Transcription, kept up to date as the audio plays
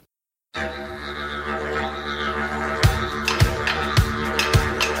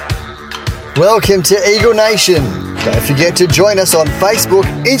Welcome to Eaglenation. Don't forget to join us on Facebook,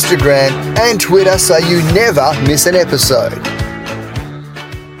 Instagram, and Twitter so you never miss an episode.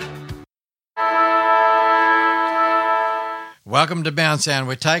 Welcome to Bouncedown.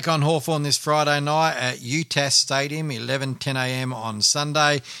 We take on Hawthorn this Friday night at UTAS Stadium, 11:10am on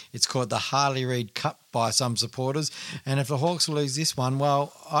Sunday. It's called the Harley Reid Cup by some supporters. And if the Hawks lose this one,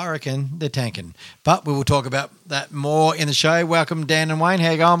 well, I reckon they're tanking. But we will talk about that more in the show. Welcome, Dan and Wayne.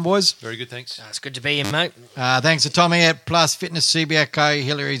 How you going, boys? Very good, thanks. It's good to be here, mate. Thanks to Tommy at Plus Fitness, CBA Co,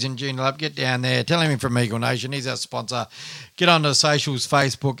 Hillary's and Junior Lab. Get down there. Tell him from Eaglenation. He's our sponsor. Get onto the socials,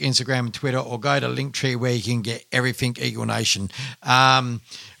 Facebook, Instagram and Twitter, or go to Linktree where you can get everything Eaglenation. All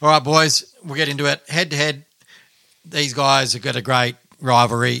right, boys, we'll get into it. Head-to-head, these guys have got a great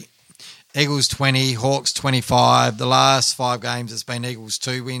rivalry. Eagles 20, Hawks 25. The last 5 games it's been Eagles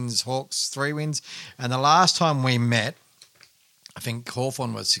 2 wins, Hawks 3 wins. And the last time we met, I think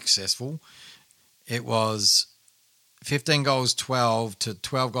Hawthorn was successful. It was 15 goals 12 to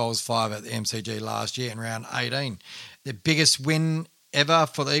 12 goals 5 at the MCG last year in round 18. The biggest win ever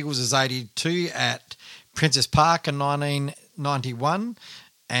for the Eagles is 82 at Princess Park in 1991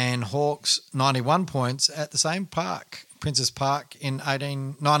 and Hawks 91 points at the same park, Princess Park, in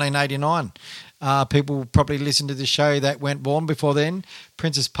 1989. People probably listen to the show that went born before then.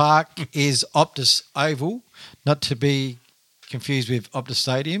 Princess Park is Optus Oval, not to be confused with Optus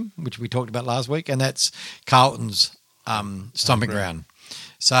Stadium, which we talked about last week, and that's Carlton's stomping ground.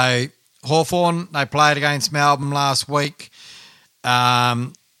 So Hawthorn, they played against Melbourne last week.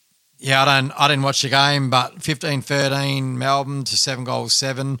 I didn't watch the game, but 15-13 Melbourne to 7 goals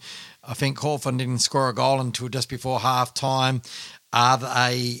 7. I think Hawthorn didn't score a goal until just before half-time. Are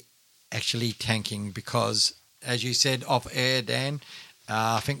they actually tanking? Because, as you said off air, Dan,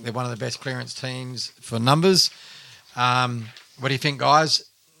 I think they're one of the best clearance teams for numbers. What do you think, guys?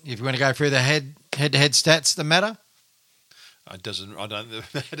 If you want to go through the head-to-head stats that matter? I don't know the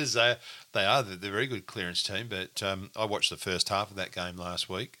matters. They're a very good clearance team, but I watched the first half of that game last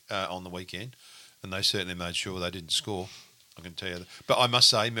week on the weekend, and they certainly made sure they didn't score. I can tell you that. But I must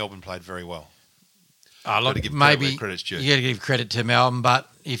say, Melbourne played very well. Maybe credit's due. You got to give credit to Melbourne, but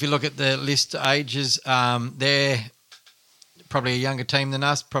if you look at the list of ages, they're probably a younger team than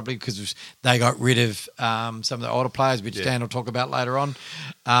us, probably because they got rid of some of the older players, which Dan will talk about later on.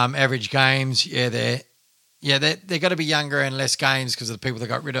 Average games, they're got to be younger and less games because of the people they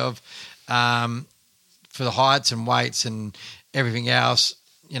got rid of. For the heights and weights and everything else,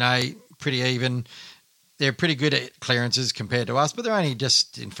 pretty even. They're pretty good at clearances compared to us, but they're only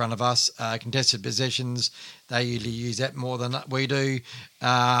just in front of us. Contested possessions, they usually use that more than we do.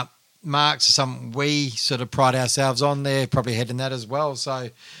 Marks are something we sort of pride ourselves on. They're probably heading that as well.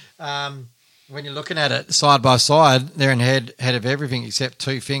 So when you're looking at it side by side, they're in head of everything except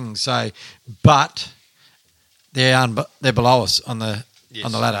 2 things. So, but they're below us on the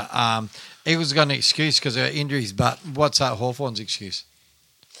ladder. Eagles have got an excuse because of injuries, but what's Hawthorn's excuse?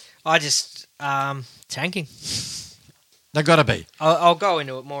 I just tanking. They've got to be. I'll go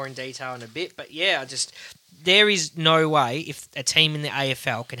into it more in detail in a bit, but there is no way if a team in the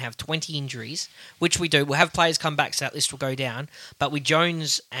AFL can have 20 injuries, which we do. We'll have players come back, so that list will go down. But with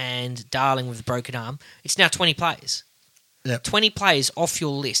Jones and Darling with a broken arm, it's now 20 players. Yep. 20 players off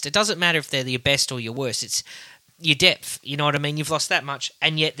your list. It doesn't matter if they're your best or your worst. It's your depth. You know what I mean? You've lost that much,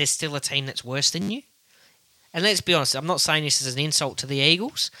 and yet there's still a team that's worse than you. And let's be honest, I'm not saying this as an insult to the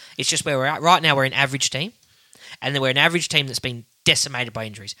Eagles. It's just where we're at. Right now, we're an average team. And then we're an average team that's been decimated by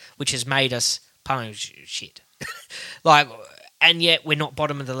injuries, which has made us shit. And yet we're not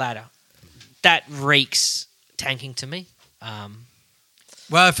bottom of the ladder. That reeks tanking to me.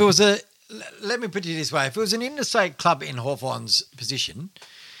 Well, if it was let me put it this way. If it was an interstate club in Hawthorn's position,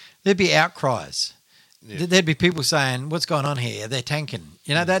 there'd be outcries. Yeah. There'd be people saying, what's going on here? They're tanking.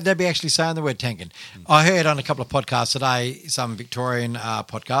 They'd be actually saying the word tanking. I heard on a couple of podcasts today, some Victorian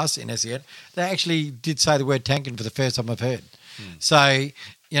podcasts in SEN, they actually did say the word tanking for the first time I've heard. So,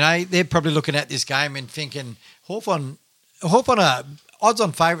 they're probably looking at this game and thinking, Hawthorn are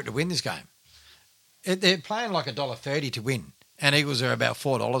odds-on favourite to win this game. They're playing like $1.30 to win, and Eagles are about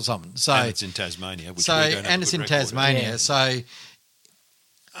 $4 something. So, and it's in Tasmania. Which we don't have and it's in record. Tasmania. Yeah. So,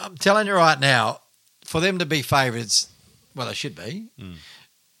 I'm telling you right now, for them to be favourites, well, they should be.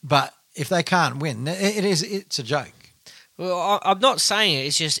 But if they can't win, it's a joke. Well, I'm not saying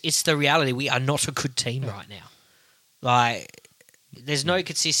it. It's the reality. We are not a good team right now. There's no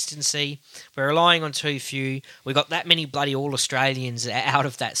consistency. We're relying on too few. We've got that many bloody All-Australians out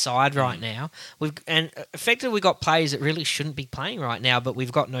of that side right now. And effectively we've got players that really shouldn't be playing right now, but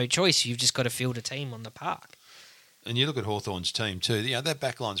we've got no choice. You've just got to field a team on the park. And you look at Hawthorn's team too. You know, that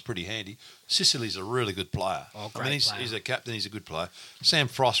back line's pretty handy. Sicily's a really good player. Oh, great player. He's a captain. He's a good player. Sam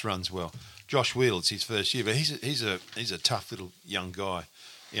Frost runs well. Josh Wheel, it's his first year, but he's a tough little young guy.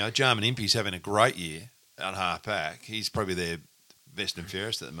 You know, Jarman Impey's having a great year at half back. He's probably their best and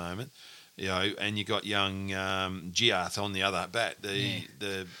fairest at the moment. You know, and you got young Giath on the other bat.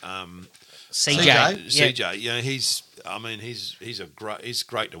 CJ. Yeah. You know, he's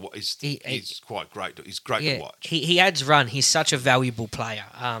great to watch. He's quite great. He's great to watch. He adds run. He's such a valuable player.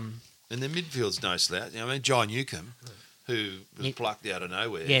 And the midfield's no slouch. I mean, John Newcomb, who was plucked out of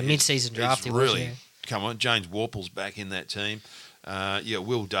nowhere. Yeah, mid-season draft. He's really come on. James Warple's back in that team.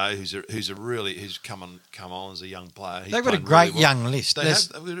 Will Day, who's come on as a young player. They've got a great young list.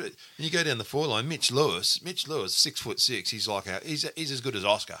 And you go down the forward line. Mitch Lewis, 6'6". He's as good as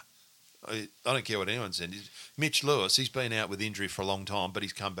Oscar. I don't care what anyone said. Mitch Lewis, he's been out with injury for a long time, but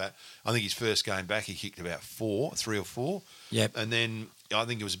he's come back. I think his first game back, he kicked about 3 or 4. Yep. And then I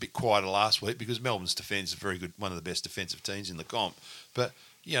think it was a bit quieter last week because Melbourne's defence is very good, one of the best defensive teams in the comp. But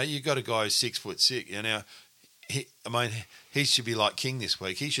you know, you got a guy who's 6'6". You know, he should be like king this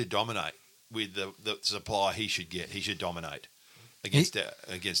week. He should dominate with the supply he should get. He should dominate against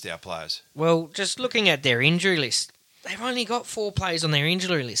our players. Well, just looking at their injury list, they've only got 4 players on their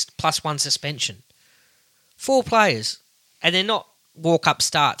injury list, plus 1 suspension. 4 players. And they're not walk-up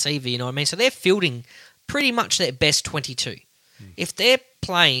starts either, you know what I mean? So they're fielding pretty much their best 22. If they're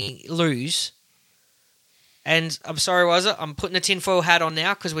lose, and I'm sorry, I'm putting a tinfoil hat on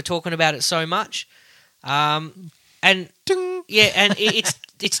now because we're talking about it so much.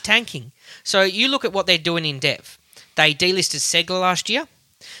 It's tanking. So you look at what they're doing in depth. They delisted Segler last year.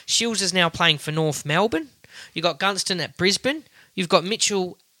 Shields is now playing for North Melbourne. You've got Gunston at Brisbane. You've got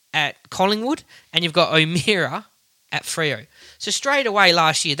Mitchell at Collingwood. And you've got O'Meara at Freo. So straight away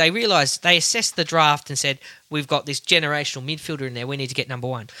last year, they assessed the draft and said, we've got this generational midfielder in there. We need to get number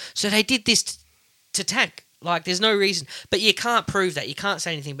 1. So they did this to tank. Like, there's no reason. But you can't prove that. You can't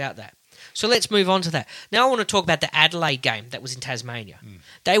say anything about that. So let's move on to that. Now I want to talk about the Adelaide game that was in Tasmania.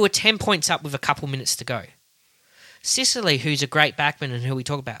 They were 10 points up with a couple minutes to go. Sicily, who's a great backman and who we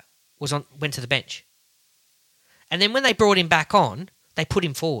talk about, went to the bench. And then when they brought him back on, they put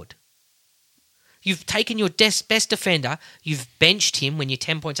him forward. You've taken your best defender, you've benched him when you're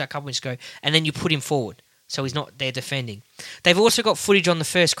 10 points up a couple minutes ago, and then you put him forward. So he's not there defending. They've also got footage on the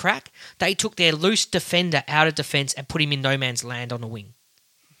first crack. They took their loose defender out of defence and put him in no man's land on a wing.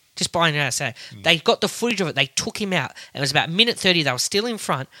 Just buying it out, say. They got the footage of it. They took him out. It was about minute 30. They were still in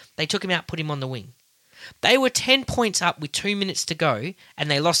front. They took him out, put him on the wing. They were 10 points up with 2 minutes to go,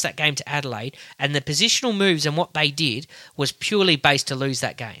 and they lost that game to Adelaide. And the positional moves and what they did was purely based to lose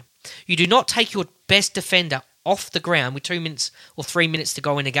that game. You do not take your best defender off the ground with 2 minutes or 3 minutes to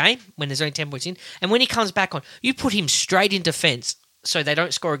go in a game when there's only 10 points in. And when he comes back on, you put him straight in defence so they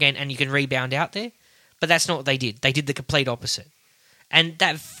don't score again and you can rebound out there. But that's not what they did. They did the complete opposite. And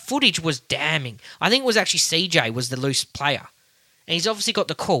that footage was damning. I think it was actually CJ was the loose player. And he's obviously got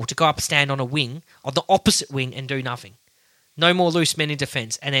the call to go up and stand on a wing, on the opposite wing, and do nothing. No more loose men in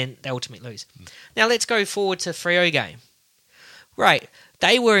defence, and then they ultimately lose. Now let's go forward to Freo game. Right,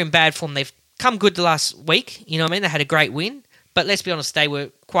 they were in bad form. They've come good the last week. You know what I mean? They had a great win. But let's be honest, they were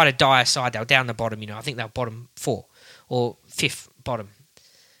quite a dire side. They were down the bottom, you know. I think they were bottom 4 or 5th bottom.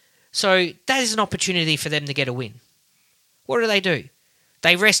 So that is an opportunity for them to get a win. What do?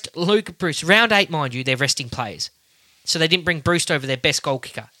 They rest Luke Bruce. Round 8, mind you, they're resting players. So they didn't bring Bruce over, their best goal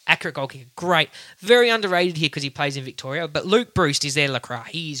kicker. Accurate goal kicker. Great. Very underrated here because he plays in Victoria. But Luke Bruce is their lacroix.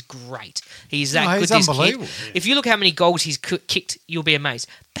 He's great. He's that good. He's unbelievable. Yeah. If you look how many goals he's kicked, you'll be amazed.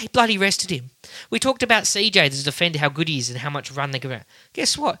 They bloody rested him. We talked about CJ, the defender, how good he is and how much run they give out.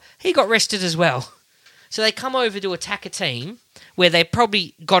 Guess what? He got rested as well. So they come over to attack a team where they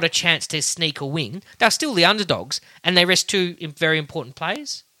probably got a chance to sneak a win. They're still the underdogs, and they rest 2 very important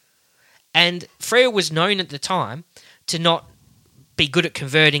players. And Freo was known at the time to not be good at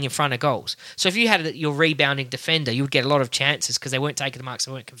converting in front of goals. So if you had your rebounding defender, you would get a lot of chances because they weren't taking the marks,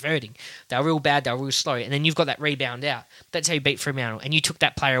 they weren't converting. They were real bad, they were real slow. And then you've got that rebound out. That's how you beat Fremantle. And you took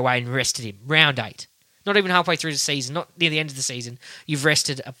that player away and rested him. Round 8. Not even halfway through the season, not near the end of the season, you've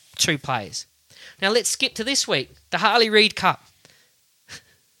rested 2 players. Now let's skip to this week, the Harley Reid Cup.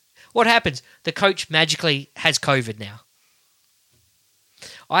 What happens? The coach magically has COVID now.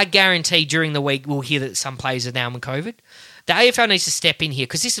 I guarantee during the week we'll hear that some players are down with COVID. The AFL needs to step in here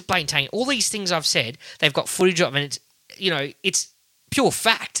because this is blatant tanking. All these things I've said, they've got footage of, and it's pure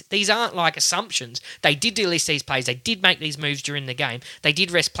fact. These aren't like assumptions. They did delist these plays. They did make these moves during the game. They did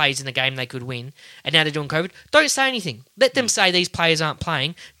rest players in the game they could win. And now they're doing COVID. Don't say anything. Let them say these players aren't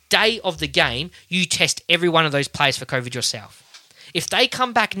playing. Day of the game, you test every one of those players for COVID yourself. If they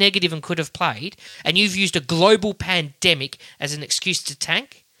come back negative and could have played, and you've used a global pandemic as an excuse to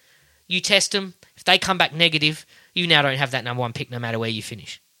tank, you test them. If they come back negative, you now don't have that number one pick no matter where you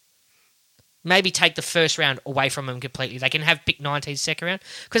finish. Maybe take the first round away from them completely. They can have pick 19 second round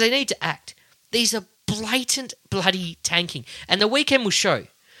because they need to act. These are blatant bloody tanking. And the weekend will show.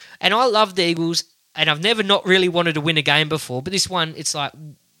 And I love the Eagles, and I've never not really wanted to win a game before, but this one, it's like,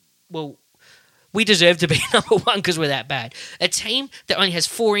 well, we deserve to be number one because we're that bad. A team that only has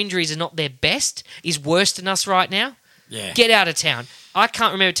 4 injuries and not their best is worse than us right now. Yeah. Get out of town. I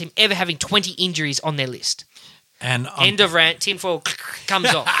can't remember a team ever having 20 injuries on their list. And End of rant. Tinfoil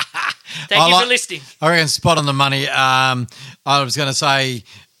comes off. Thank you for listening. I reckon spot on the money. I was going to say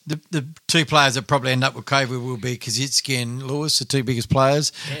the 2 players that probably end up with COVID will be Kaczynski and Lewis, the 2 biggest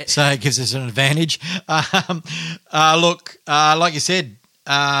players. Yeah. So it gives us an advantage. Look, like you said,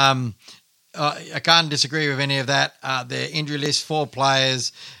 I can't disagree with any of that. Their injury list, 4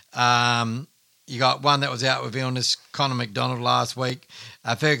 players. You got one that was out with illness, Connor McDonald last week.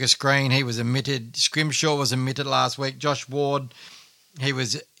 Fergus Green, he was omitted. Scrimshaw was omitted last week. Josh Ward, he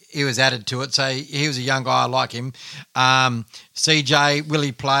was added to it. So he was a young guy. I like him. CJ, will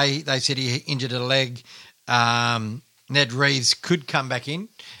he play? They said he injured a leg. Ned Reeves could come back in,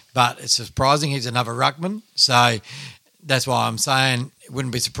 but it's surprising. He's another ruckman. So that's why I'm saying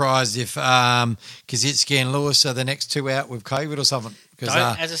wouldn't be surprised if Kaczynski and Lewis are the next 2 out with COVID or something.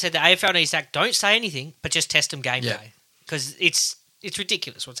 As I said, the AFL needs to act. Don't say anything, but just test them game day. Because it's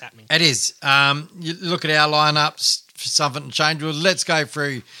ridiculous what's happening. It is. You look at our lineups for something to change. Well, let's go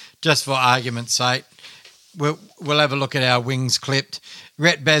through, just for argument's sake. We'll have a look at our wings clipped.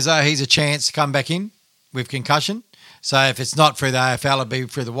 Rhett Bezzo, he's a chance to come back in with concussion. So if it's not through the AFL, it'll be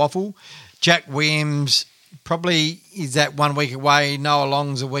through the waffle. Jack Williams probably is that 1 week away. Noah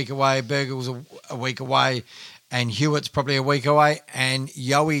Long's a week away. Burgill's a week away. And Hewitt's probably a week away, and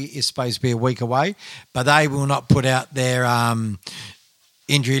Yowie is supposed to be a week away, but they will not put out their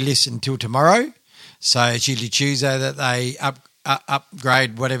injury list until tomorrow. So it's usually Tuesday that they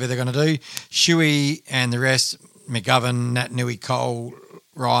upgrade whatever they're going to do. Shuey and the rest, McGovern, Nat Nui, Cole,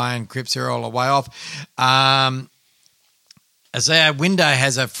 Ryan, Cripps are all a way off. Isaiah Window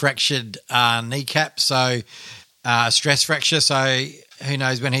has a fractured kneecap, so stress fracture, so who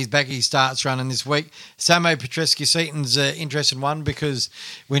knows when he's back. He starts running this week. Samo Petrescu-Seaton's an interesting one because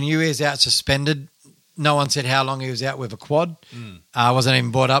when he was out suspended, no one said how long he was out with a quad. Wasn't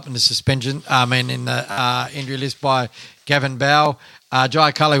even brought up in the suspension. In the injury list by Gavin Bow.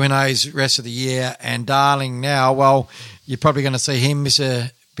 Jai Kaluino's rest of the year, and Darling now. Well, you're probably going to see him miss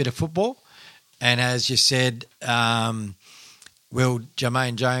a bit of football. And as you said, will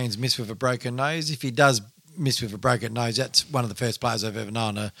Jermaine Jones miss with a broken nose? If he does miss with a broken nose, that's one of the first players I've ever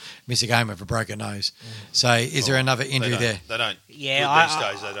known to miss a game with a broken nose. So is there another injury there? They don't. Yeah, these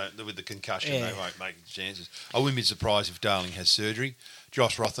days they don't. With the concussion, they won't make chances. I wouldn't be surprised if Darling has surgery.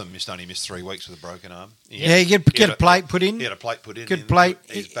 Josh Rotham only missed 3 weeks with a broken arm. He get a plate put in. He had a plate put in. Good plate.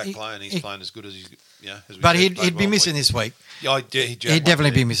 He's back playing. He's playing as good as he's. But he'd be missing this week. Yeah, he'd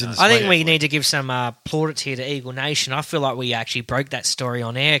definitely be missing this week. I think we need to give some plaudits here to Eaglenation. I feel like we actually broke that story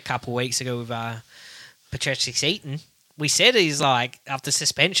on air a couple of weeks ago with Petrescu-Seaton. We said he's like, after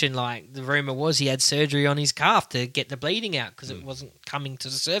suspension, like the rumour was he had surgery on his calf to get the bleeding out because it wasn't coming to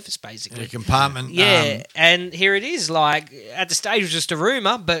the surface, basically. The compartment. Yeah, and here it is. Like, at the stage, it was just a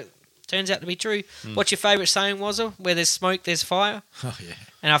rumour, but turns out to be true. What's your favourite saying, Wazza? Where there's smoke, there's fire. Oh, yeah.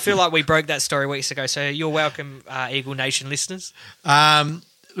 And I feel like we broke that story weeks ago, so you're welcome, Eagle Nation listeners. We'll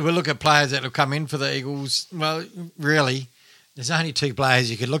look at players that have come in for the Eagles. Well, really, there's only 2 players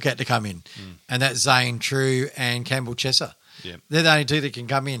you could look at to come in, and that's Zane True and Campbell Chesser. Yeah. They're the only 2 that can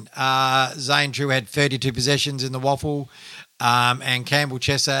come in. Zane True had 32 possessions in the waffle, and Campbell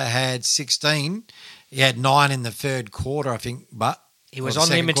Chesser had 16. He had 9 in the third quarter, I think, but he was on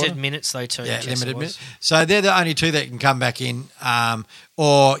limited minutes, though, too. Yeah, limited minutes. So they're the only 2 that can come back in.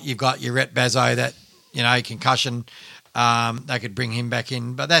 Or you've got your Rhett Bazzo that, concussion. They could bring him back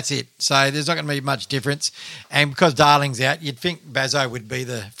in, but that's it. So there's not going to be much difference. And because Darling's out, you'd think Bazzo would be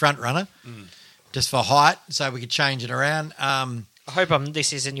the front runner just for height, so we could change it around. I hope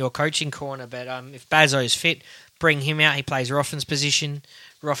this isn't your coaching corner, but if Bazzo's fit, bring him out. He plays Roffin's position.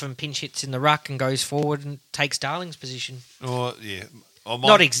 Roffin pinch hits in the ruck and goes forward and takes Darling's position. Oh, yeah.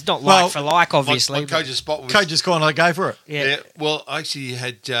 Not like for like, obviously. My coach's spot was... Coach's corner, go for it. Yeah. Well, I actually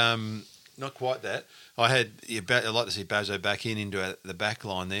had... not quite that. I'd like to see Bazzo back into the back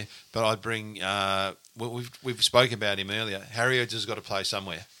line there, but I'd bring. We've spoken about him earlier. Harry Edwards has got to play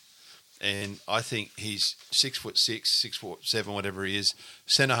somewhere, and I think he's 6'6", 6'7", whatever he is,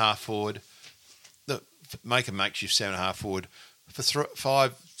 centre half forward. Make a makeshift centre half forward. For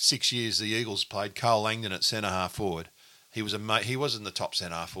 5-6 years, the Eagles played Carl Langdon at centre half forward. He wasn't the top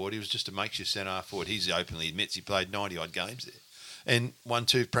centre half forward. He was just a makeshift centre half forward. He openly admits he played 90-odd games there and won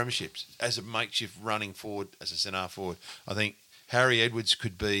 2 premierships as a makeshift running forward as a centre half forward. I think Harry Edwards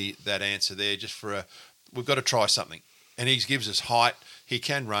could be that answer there just we've got to try something. And he gives us height. He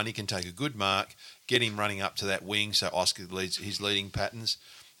can run. He can take a good mark, get him running up to that wing so Oscar leads his leading patterns.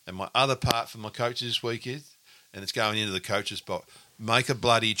 And my other part for my coaches this week is, and it's going into the coaches spot, make a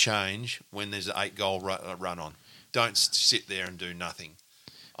bloody change when there's an 8-goal run on. Don't sit there and do nothing.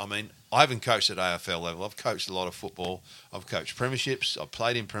 I mean, I haven't coached at AFL level. I've coached a lot of football. I've coached premierships. I've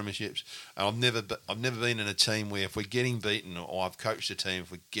played in premierships. And I've never been in a team where if we're getting beaten, or I've coached a team,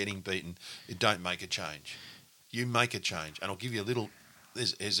 if we're getting beaten, you don't make a change. You make a change. And I'll give you a little.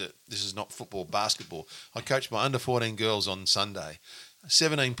 This is not football, basketball. I coached my under-14 girls on Sunday.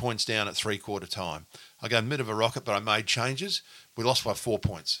 17 points down at three-quarter time. I gave a bit of a rocket, but I made changes. We lost by 4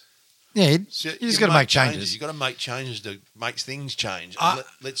 points. Yeah, you just got to make changes. You've got to make changes to make things change.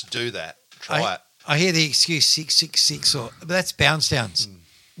 Let's do that. Try it. I hear the excuse 666, but that's Bouncedown.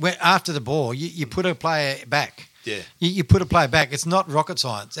 Where after the ball, you put a player back. Yeah. You put a player back. It's not rocket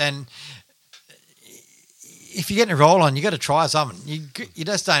science. And if you're getting a roll on, you got to try something. You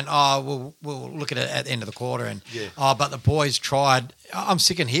just don't. We'll look at it at the end of the quarter, and but the boys tried. I'm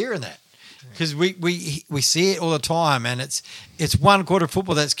sick of hearing that because we see it all the time, and it's one quarter of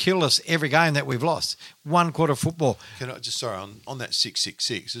football that's killed us every game that we've lost. One quarter of football. Can I just on that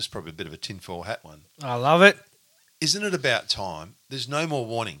 666? This is probably a bit of a tinfoil hat one. I love it. Isn't it about time? There's no more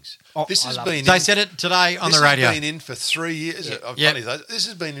warnings. This has been. They said it today on the radio. This has been in for 3 years. This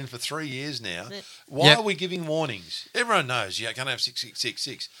has been in for 3 years now. Why are we giving warnings? Everyone knows you can't have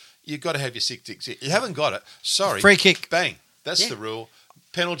 666. You've got to have your 666. You haven't got it. Sorry. Free kick. Bang. That's the rule.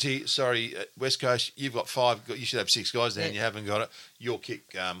 Penalty. Sorry, West Coast. You've got 5. You should have 6 guys there, and you haven't got it. You'll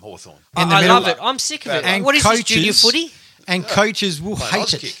kick Hawthorn. I love it. I'm sick of it. And what is coaches, this junior footy? And coaches will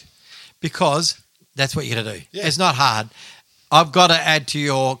hate it because that's what you got to do. Yeah. It's not hard. I've got to add to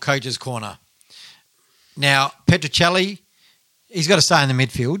your coach's corner. Now, Petrocelli, he's got to stay in the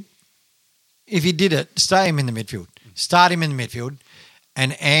midfield. If he did it, stay him in the midfield. Start him in the midfield.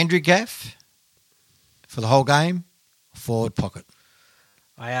 And Andrew Gaff, for the whole game, forward pocket.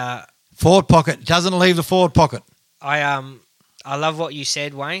 Forward pocket. Doesn't leave the forward pocket. I love what you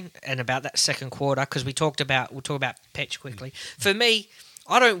said, Wayne, and about that second quarter, because we'll talk about Petch quickly. For me,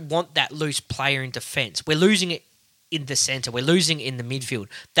 I don't want that loose player in defence. We're losing it in the centre. We're losing in the midfield.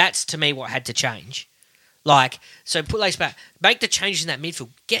 That's, to me, what had to change. So put Lace back. Make the changes in that midfield.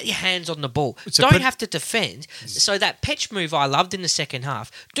 Get your hands on the ball. Don't have to defend. So that Petch move I loved in the second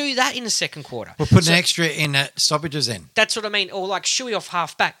half, do that in the second quarter. We'll put an extra in stoppages in. That's what I mean. Or like Shuey off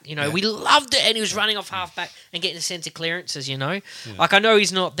half back. We loved it, and he was running off half back and getting the centre clearances, Yeah. I know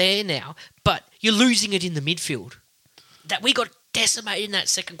he's not there now, but you're losing it in the midfield. That we got decimated in that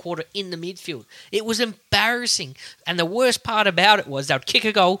second quarter in the midfield. It was embarrassing. And the worst part about it was they would kick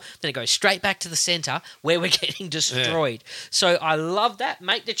a goal, then it goes straight back to the centre where we're getting destroyed. Yeah. So I love that.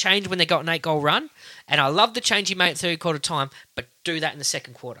 Make the change when they got an 8-goal run. And I love the change you made at third quarter time, but do that in the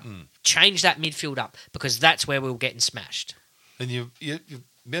second quarter. Change that midfield up because that's where we were getting smashed. And you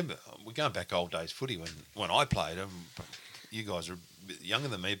remember, we're going back old days footy when I played. You guys are a bit younger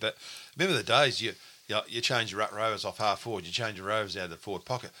than me, but remember the days you change your Rovers off half forward. You change your Rovers out of the forward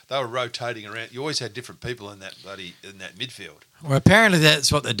pocket. They were rotating around. You always had different people in that midfield. Well, apparently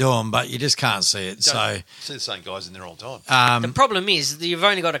that's what they're doing, but you just can't see it. See the same guys in there all the time. The problem is you've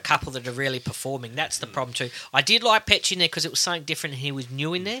only got a couple that are really performing. That's the problem too. I did like Petch in there because it was something different and he was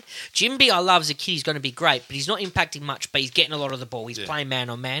new in there. Jimby, I love as a kid. He's going to be great, but he's not impacting much, but he's getting a lot of the ball. He's playing man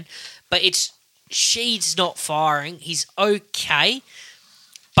on man. But Sheed's not firing. He's okay.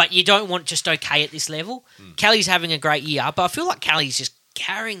 But you don't want just okay at this level. Kelly's having a great year, but I feel like Kelly's just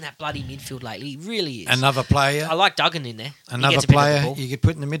carrying that bloody midfield lately. He really is. Another player. I like Duggan in there. Another player you could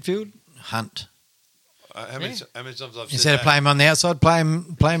put in the midfield, Hunt. How many times I've said instead of playing him on the outside, play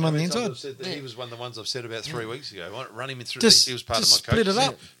him on the inside. He was one of the ones I've said about 3 weeks ago. Running him through. He was part of my coach. Split it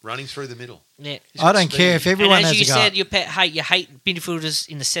up. Running through the middle. Yeah. I don't care if everyone has a go. And as you said, you hate midfielders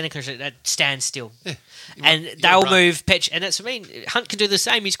in the centre that stand still. Yeah. And they'll move Petch. And that's what I mean. Hunt can do the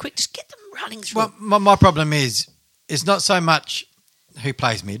same. He's quick. Just get them running through. Well, my problem is it's not so much who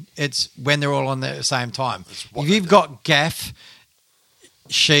plays mid. It's when they're all on the same time. If you've got Gaff,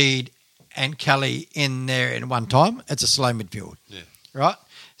 Sheed and Kelly in there in one time, it's a slow midfield. Yeah. Right?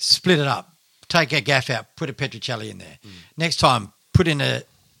 Split it up. Take a Gaff out. Put a Petruccelli in there. Next time, put in a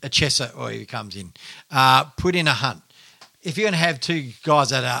Chesser, or he comes in. Put in a Hunt. If you're going to have two guys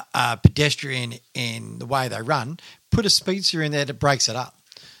that are pedestrian in the way they run, put a speedster in there that breaks it up.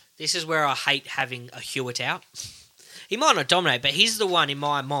 This is where I hate having a Hewitt out. He might not dominate, but he's the one in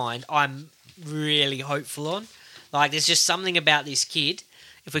my mind I'm really hopeful on. Like, there's just something about this kid.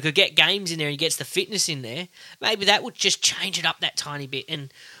 If we could get games in there and he gets the fitness in there, maybe that would just change it up that tiny bit.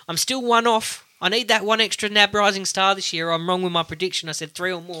 And I'm still one off. I need that one extra NAB Rising Star this year. I'm wrong with my prediction. I said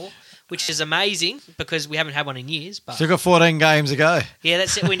 3 or more, which is amazing because we haven't had one in years. But Still got 14 games to go. yeah,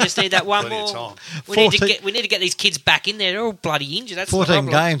 that's it. We just need that one Plenty of more. time. We need to get these kids back in there. They're all bloody injured. That's 14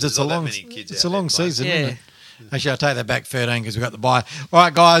 the problem. games. It's There's a not that long, many kids it's out a long there, season, Yeah. isn't it? Actually, I'll take that back 13 because we've got the bye. All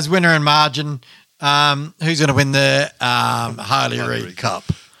right, guys, winner and margin. Who's going to win the Harley Reid Cup?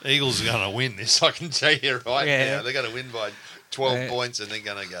 Eagles are going to win this, I can tell you right Yeah. now. They're going to win by 12 points and they're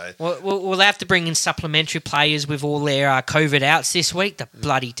going to go. Well, they have to bring in supplementary players with all their COVID outs this week, the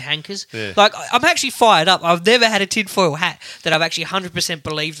bloody tankers. Yeah. Like, I'm actually fired up. I've never had a tinfoil hat that I've actually 100%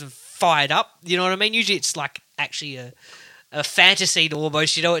 believed and fired up. You know what I mean? Usually it's like actually a fantasy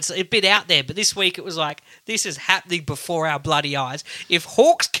almost, you know, it's a bit out there. But this week it was like, this is happening before our bloody eyes. If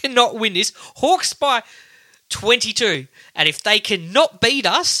Hawks cannot win this, Hawks by 22, and if they cannot beat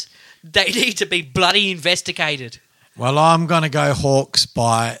us, they need to be bloody investigated. Well, I'm going to go Hawks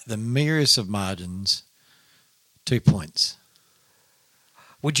by the merest of margins, 2 points.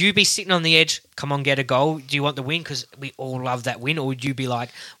 Would you be sitting on the edge, come on, get a goal? Do you want the win? Because we all love that win. Or would you be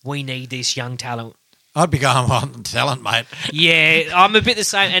like, we need this young talent? I'd be going on talent, mate. Yeah, I'm a bit the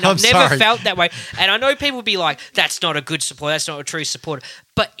same. And I'm I've never sorry. felt that way. And I know people be like, that's not a good supporter. That's not a true supporter.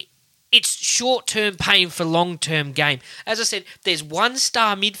 But it's short-term pain for long-term gain. As I said, there's one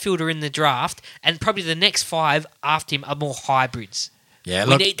star midfielder in the draft, and probably the next 5 after him are more hybrids. Yeah, We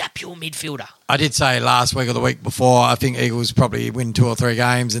look, need that pure midfielder. I did say last week or the week before, I think Eagles probably win 2 or 3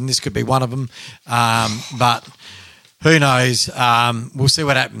 games, and this could be one of them. But who knows? We'll see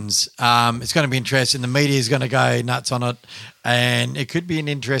what happens. It's going to be interesting. The media is going to go nuts on it, and it could be an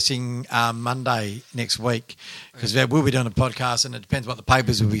interesting Monday next week because we'll be doing a podcast, and it depends what the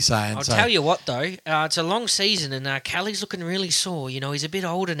papers will be saying. I'll tell you what, though. It's a long season, and Callie's looking really sore. You know, he's a bit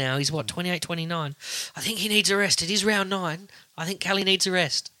older now. He's, 28, 29. I think he needs a rest. It is round 9. I think Callie needs a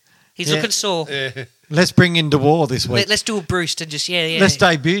rest. He's looking sore. Yeah. Let's bring in DeWar this week. Let's do a Bruce and just, yeah. Let's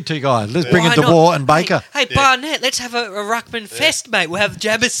debut 2 guys. Let's bring in Why not? DeWar and Baker. Hey, Barnett, let's have a Ruckman fest, mate. We'll have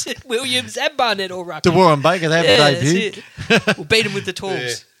Jamison, Williams, and Barnett all Ruckman. DeWar and Baker, they haven't debuted. That's it. We'll beat them with the tools.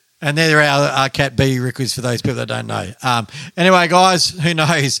 Yeah. And they're our Cat B records for those people that don't know. Anyway, guys, who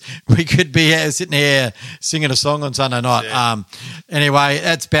knows? We could be sitting here singing a song on Sunday night. Yeah. Anyway,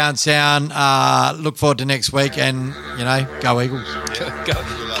 that's Bouncedown. Look forward to next week and, go Eagles.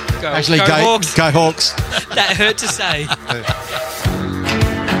 Go, Actually, go Hawks. Go Hawks. That hurt to say.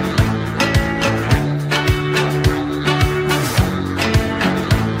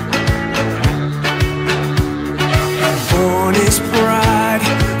 Born is pride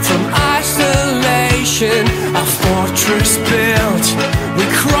from isolation, a fortress built. We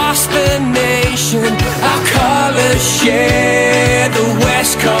cross the nation, our colors share the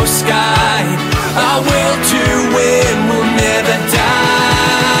West Coast sky. Our